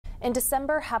In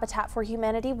December, Habitat for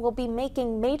Humanity will be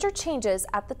making major changes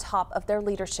at the top of their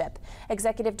leadership.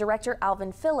 Executive Director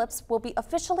Alvin Phillips will be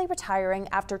officially retiring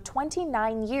after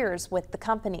 29 years with the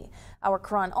company. Our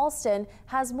Karan Alston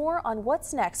has more on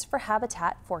what's next for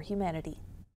Habitat for Humanity.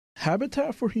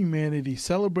 Habitat for Humanity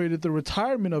celebrated the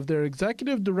retirement of their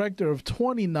executive director of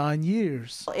 29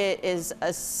 years. It is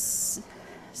a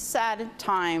sad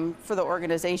time for the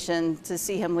organization to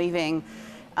see him leaving.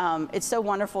 It's so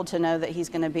wonderful to know that he's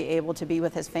going to be able to be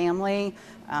with his family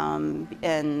and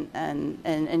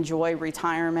enjoy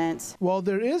retirement. While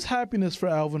there is happiness for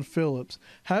Alvin Phillips,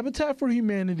 Habitat for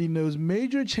Humanity knows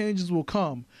major changes will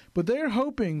come, but they're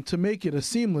hoping to make it a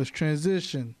seamless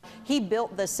transition. He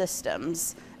built the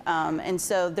systems. And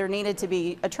so there needed to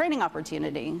be a training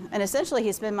opportunity. And essentially,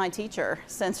 he's been my teacher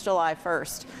since July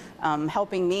 1st,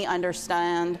 helping me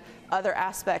understand other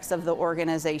aspects of the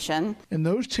organization. And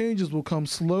those changes will come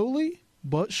slowly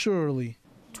but surely.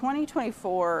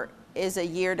 2024 is a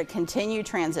year to continue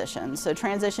transition. So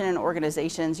transition in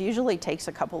organizations usually takes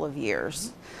a couple of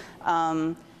years.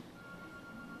 My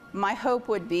hope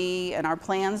would be, and our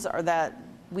plans are that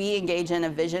we engage in a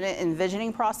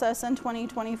envisioning process in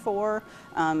 2024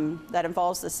 that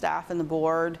involves the staff and the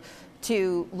board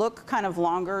to look kind of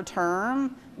longer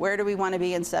term. Where do we want to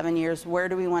be in 7 years? Where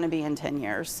do we want to be in 10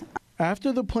 years?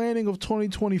 After the planning of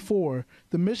 2024,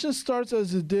 the mission starts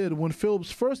as it did when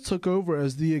Phillips first took over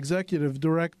as the executive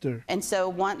director. And so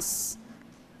once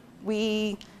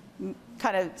we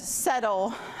kind of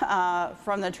settle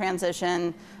from the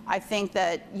transition, I think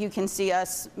that you can see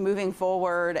us moving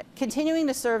forward, continuing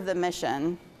to serve the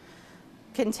mission.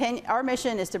 Our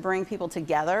mission is to bring people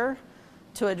together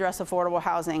to address affordable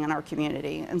housing in our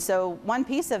community. And so one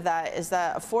piece of that is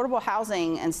that affordable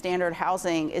housing and standard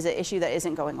housing is an issue that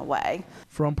isn't going away.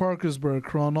 From Parkersburg,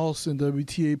 Karan Alston,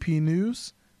 WTAP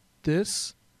News,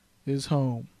 this is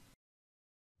home.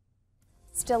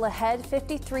 Still ahead,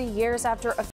 53 years after